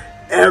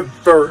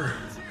 ever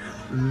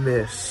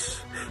miss.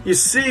 You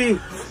see,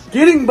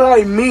 getting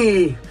by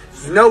me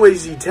is no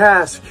easy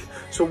task.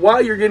 So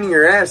while you're getting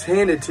your ass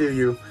handed to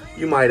you,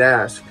 you might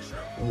ask,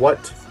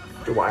 what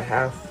do I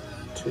have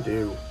to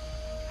do?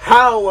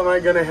 How am I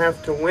going to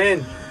have to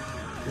win?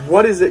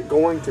 What is it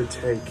going to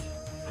take?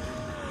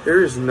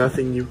 There is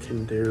nothing you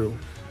can do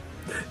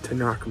to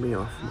knock me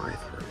off my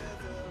throne.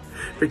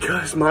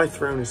 Because my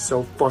throne is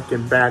so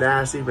fucking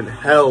badass, even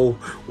hell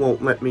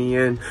won't let me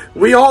in.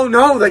 We all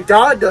know that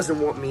God doesn't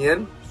want me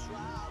in.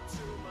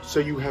 So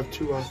you have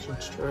two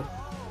options, Trent.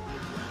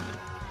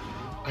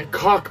 I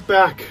cock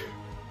back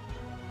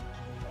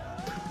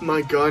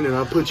my gun and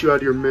I'll put you out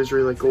of your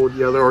misery like Old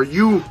Yeller, or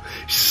you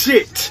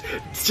sit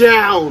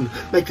down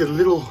like a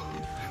little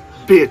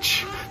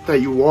bitch that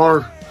you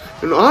are.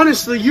 And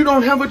honestly, you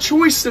don't have a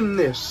choice in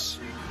this.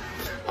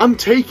 I'm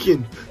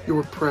taking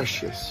your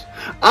precious.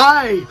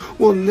 I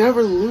will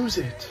never lose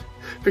it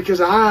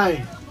because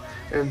I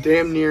am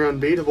damn near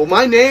unbeatable.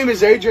 My name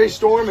is AJ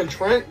Storm, and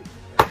Trent,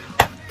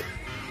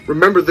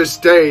 remember this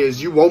day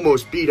as you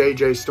almost beat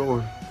AJ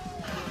Storm.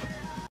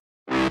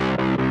 Push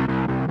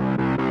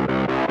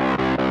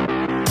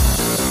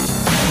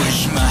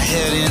my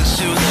head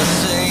into the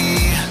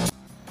sea.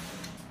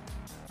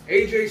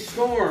 AJ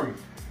Storm,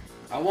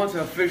 I want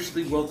to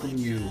officially welcome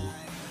you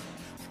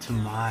to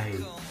my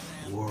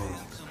world.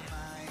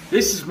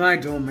 This is my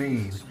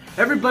domain.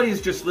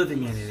 Everybody's just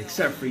living in it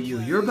except for you.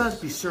 You're about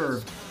to be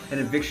served an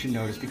eviction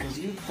notice because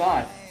you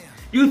thought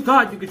you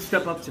could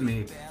step up to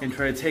me and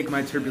try to take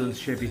my Turbulence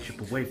Championship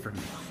away from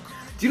me.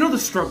 Do you know the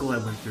struggle I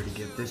went through to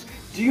get this?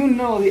 Do you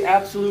know the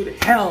absolute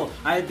hell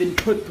I have been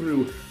put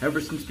through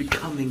ever since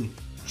becoming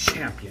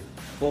champion?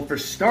 Well, for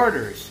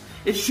starters,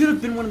 it should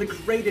have been one of the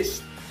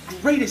greatest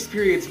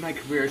periods of my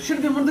career. It should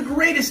have been one of the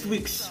greatest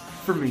weeks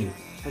for me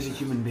as a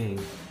human being.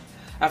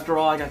 After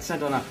all, I got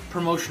sent on a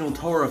promotional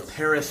tour of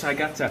Paris. I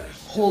got to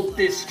hold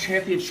this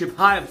championship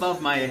high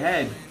above my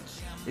head.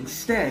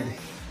 Instead,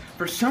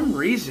 for some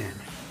reason,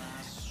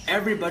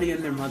 everybody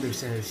and their mother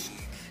says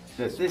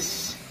that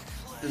this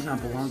does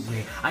not belong to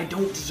me. I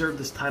don't deserve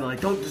this title. I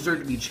don't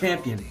deserve to be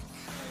champion.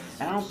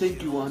 And I don't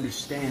think you will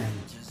understand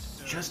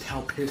just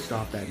how pissed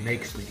off that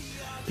makes me.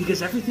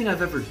 Because everything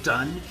I've ever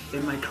done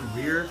in my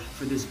career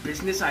for this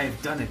business, I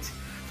have done it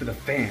for the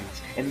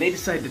fans. And they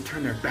decided to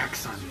turn their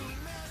backs on me.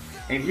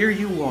 And here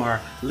you are,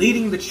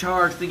 leading the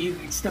charge, thinking you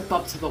can step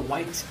up to the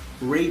White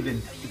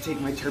Raven to take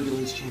my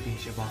Turbulence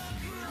Championship off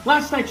of me.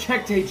 Last I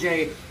checked,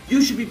 AJ,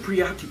 you should be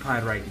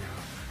preoccupied right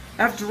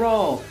now. After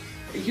all,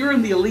 you're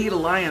in the Elite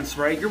Alliance,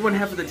 right? You're one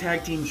half of the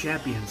Tag Team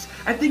Champions.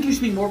 I think you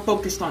should be more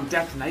focused on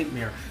Death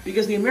Nightmare,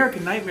 because the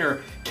American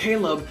Nightmare,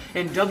 Caleb,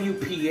 and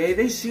WPA,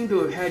 they seem to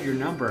have had your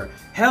number.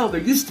 Hell,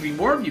 there used to be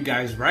more of you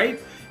guys,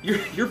 right?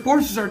 Your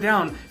forces are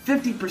down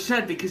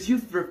 50% because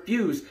you've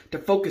refused to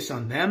focus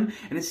on them,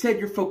 and instead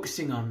you're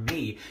focusing on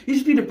me. You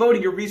should be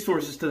devoting your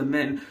resources to the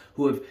men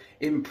who have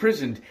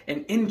imprisoned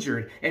and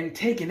injured and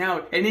taken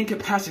out and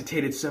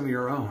incapacitated some of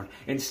your own.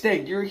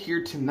 Instead, you're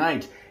here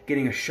tonight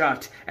getting a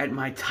shot at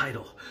my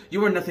title.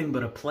 You are nothing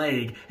but a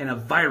plague and a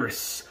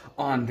virus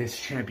on this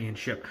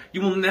championship. You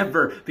will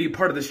never be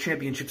part of this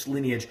championship's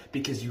lineage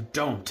because you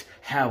don't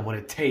have what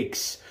it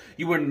takes.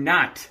 You are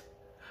not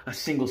a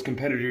singles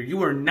competitor.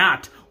 You are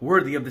not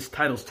worthy of this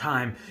title's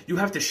time. You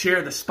have to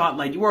share the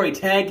spotlight. You are a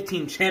tag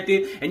team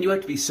champion, and you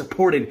have to be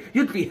supported.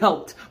 You have to be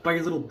helped by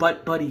your little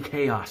butt buddy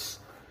Chaos.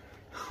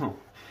 Oh.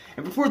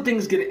 And before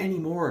things get any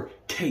more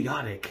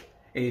chaotic,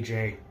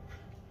 AJ,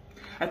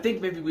 I think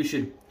maybe we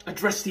should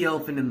address the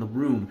elephant in the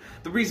room.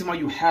 The reason why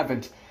you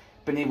haven't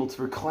been able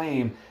to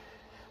reclaim,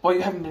 why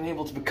you haven't been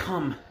able to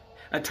become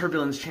a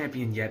Turbulence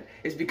champion yet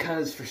is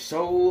because for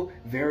so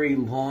very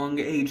long,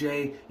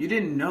 AJ, you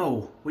didn't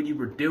know what you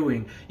were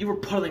doing. You were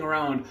puddling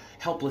around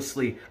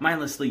helplessly,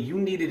 mindlessly. You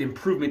needed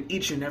improvement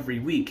each and every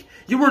week.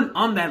 You weren't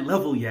on that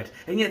level yet,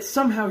 and yet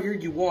somehow here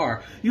you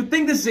are. You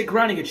think this is a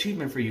grinding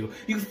achievement for you.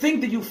 You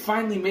think that you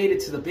finally made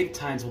it to the big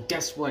times. Well,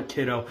 guess what,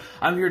 kiddo?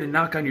 I'm here to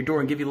knock on your door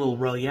and give you a little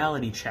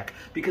reality check,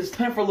 because it's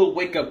time for a little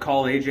wake-up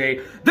call,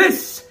 AJ.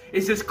 This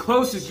is as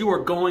close as you are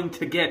going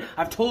to get.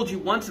 I've told you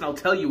once and I'll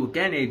tell you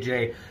again,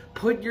 AJ.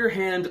 Put your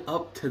hand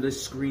up to the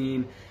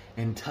screen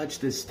and touch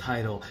this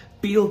title.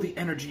 Feel the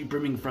energy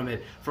brimming from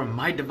it, from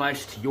my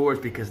device to yours,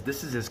 because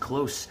this is as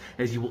close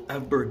as you will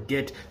ever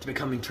get to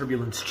becoming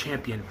Turbulence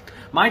champion.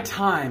 My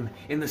time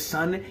in the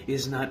sun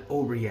is not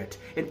over yet.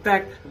 In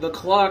fact, the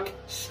clock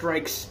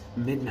strikes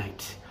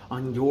midnight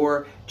on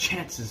your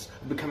chances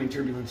of becoming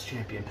Turbulence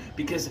champion,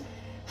 because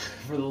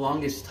for the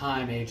longest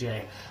time,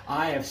 AJ,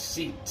 I have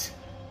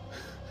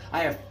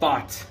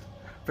fought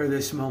for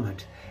this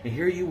moment. And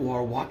here you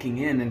are walking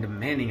in and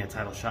demanding a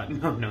title shot.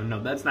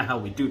 No, that's not how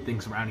we do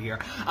things around here.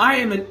 I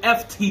am an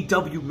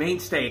FTW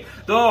mainstay,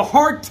 the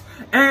heart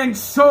and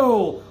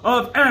soul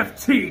of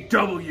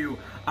FTW.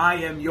 I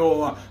am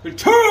your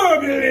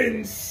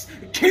Turbulence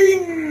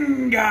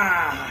King,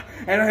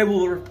 and I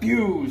will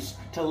refuse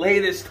to lay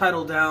this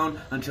title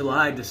down until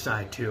I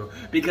decide to,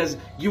 because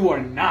you are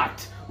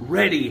not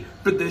ready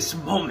for this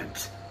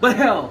moment. But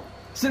hell,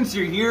 since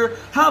you're here,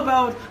 how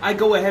about I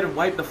go ahead and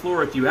wipe the floor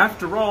with you?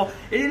 After all,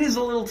 it is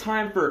a little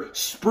time for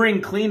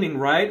spring cleaning,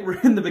 right? We're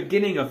in the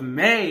beginning of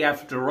May,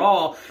 after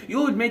all.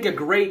 You would make a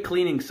great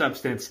cleaning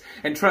substance.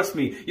 And trust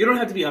me, you don't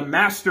have to be a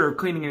master of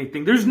cleaning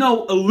anything. There's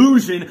no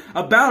illusion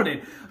about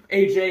it.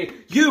 AJ,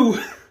 you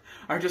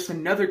are just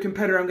another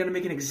competitor I'm going to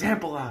make an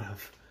example out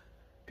of.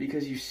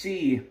 Because you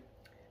see,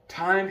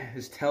 time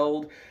has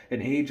told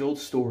an age-old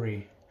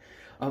story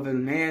of a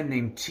man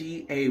named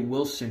T.A.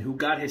 Wilson, who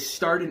got his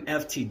start in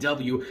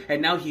FTW,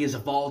 and now he has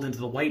evolved into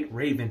the White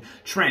Raven,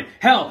 Trent.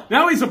 Hell,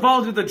 now he's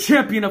evolved into the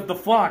champion of the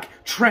flock,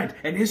 Trent,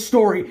 and his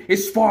story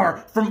is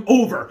far from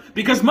over,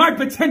 because my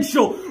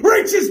potential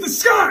reaches the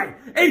sky!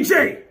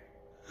 AJ,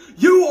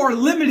 you are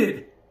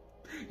limited.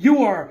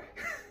 You are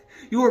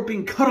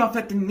being cut off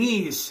at the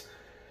knees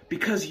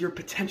because of your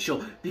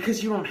potential,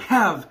 because you don't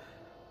have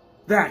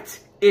that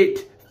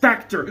it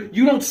factor.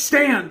 You don't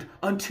stand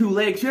on two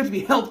legs. You have to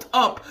be helped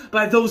up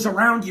by those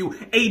around you.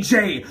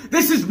 AJ,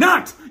 this is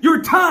not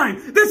your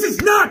time. This is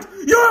not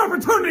your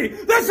opportunity.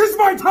 This is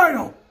my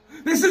title.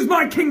 This is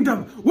my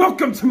kingdom.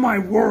 Welcome to my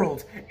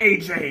world,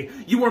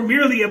 AJ. You are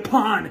merely a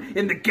pawn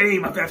in the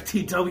game of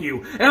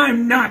FTW, and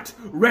I'm not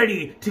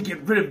ready to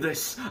get rid of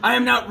this. I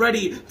am not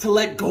ready to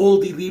let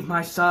Goldie leave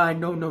my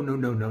side.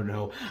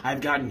 No.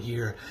 I've gotten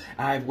here.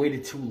 I've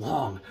waited too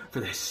long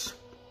for this.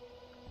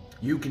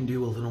 You can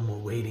do a little more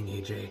waiting,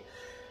 AJ.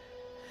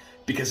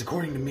 Because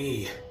according to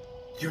me,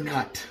 you're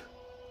not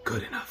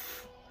good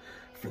enough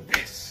for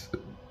this.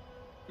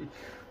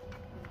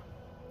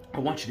 I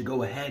want you to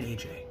go ahead,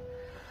 AJ.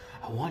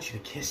 I want you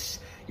to kiss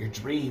your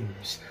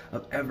dreams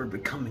of ever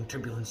becoming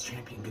Turbulence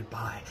champion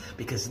goodbye.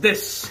 Because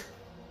this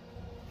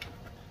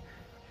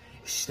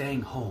is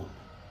staying home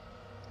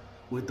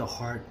with the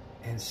heart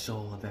and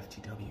soul of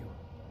FTW.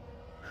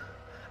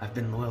 I've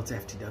been loyal to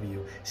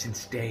FTW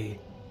since day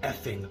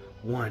effing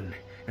one,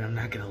 and I'm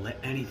not gonna let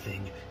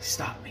anything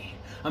stop me.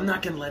 I'm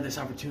not gonna let this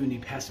opportunity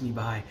pass me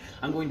by.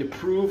 I'm going to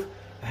prove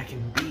that I can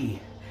be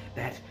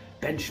that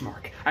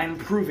benchmark. I am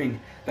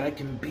proving that I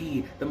can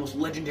be the most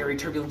legendary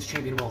Turbulence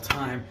champion of all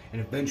time, and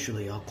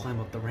eventually I'll climb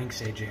up the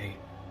ranks, AJ,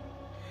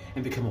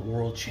 and become a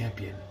world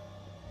champion.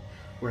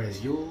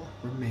 Whereas you'll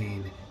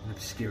remain in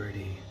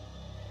obscurity,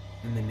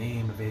 and the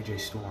name of AJ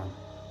Storm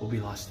will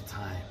be lost to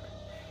time.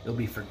 It'll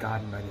be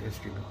forgotten by the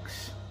history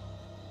books.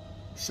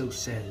 So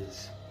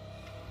says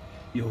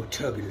your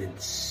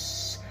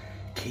Turbulence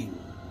King.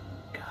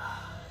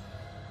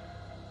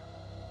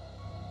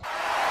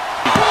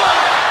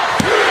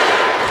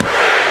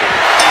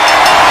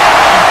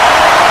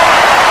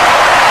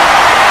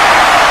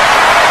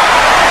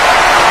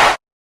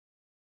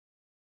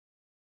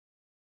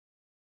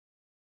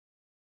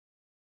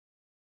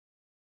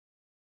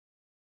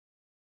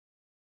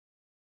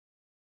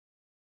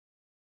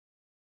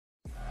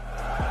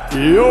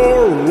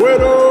 Your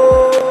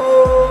winner,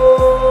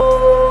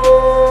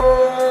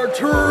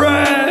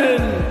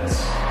 Trent!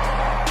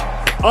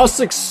 A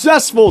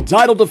successful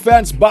title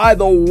defense by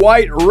the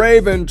White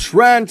Raven,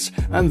 Trent.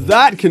 And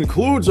that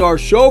concludes our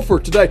show for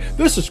today.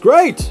 This is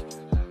great.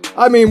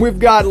 I mean, we've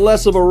got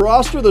less of a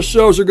roster. The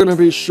shows are going to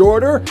be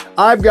shorter.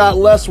 I've got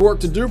less work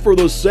to do for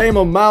the same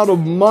amount of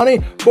money.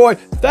 Boy,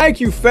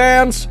 thank you,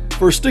 fans,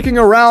 for sticking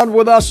around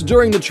with us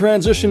during the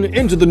transition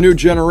into the new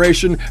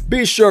generation.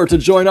 Be sure to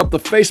join up the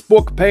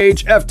Facebook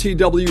page,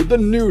 FTW The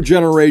New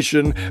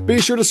Generation. Be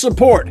sure to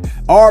support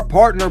our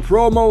partner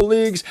promo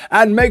leagues,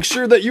 and make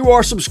sure that you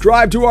are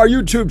subscribed to our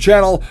YouTube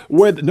channel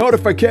with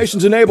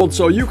notifications enabled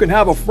so you can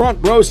have a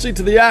front row seat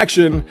to the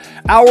action.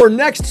 Our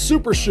next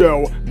super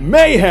show,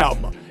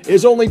 Mayhem,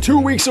 is only 2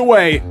 weeks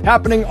away,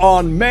 happening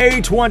on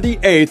May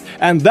 28th,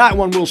 and that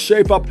one will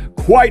shape up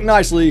quite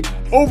nicely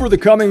over the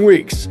coming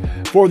weeks.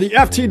 For the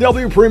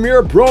FTW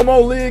Premier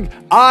Promo League,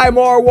 I'm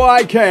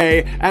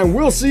RYK, and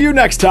we'll see you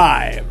next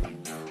time.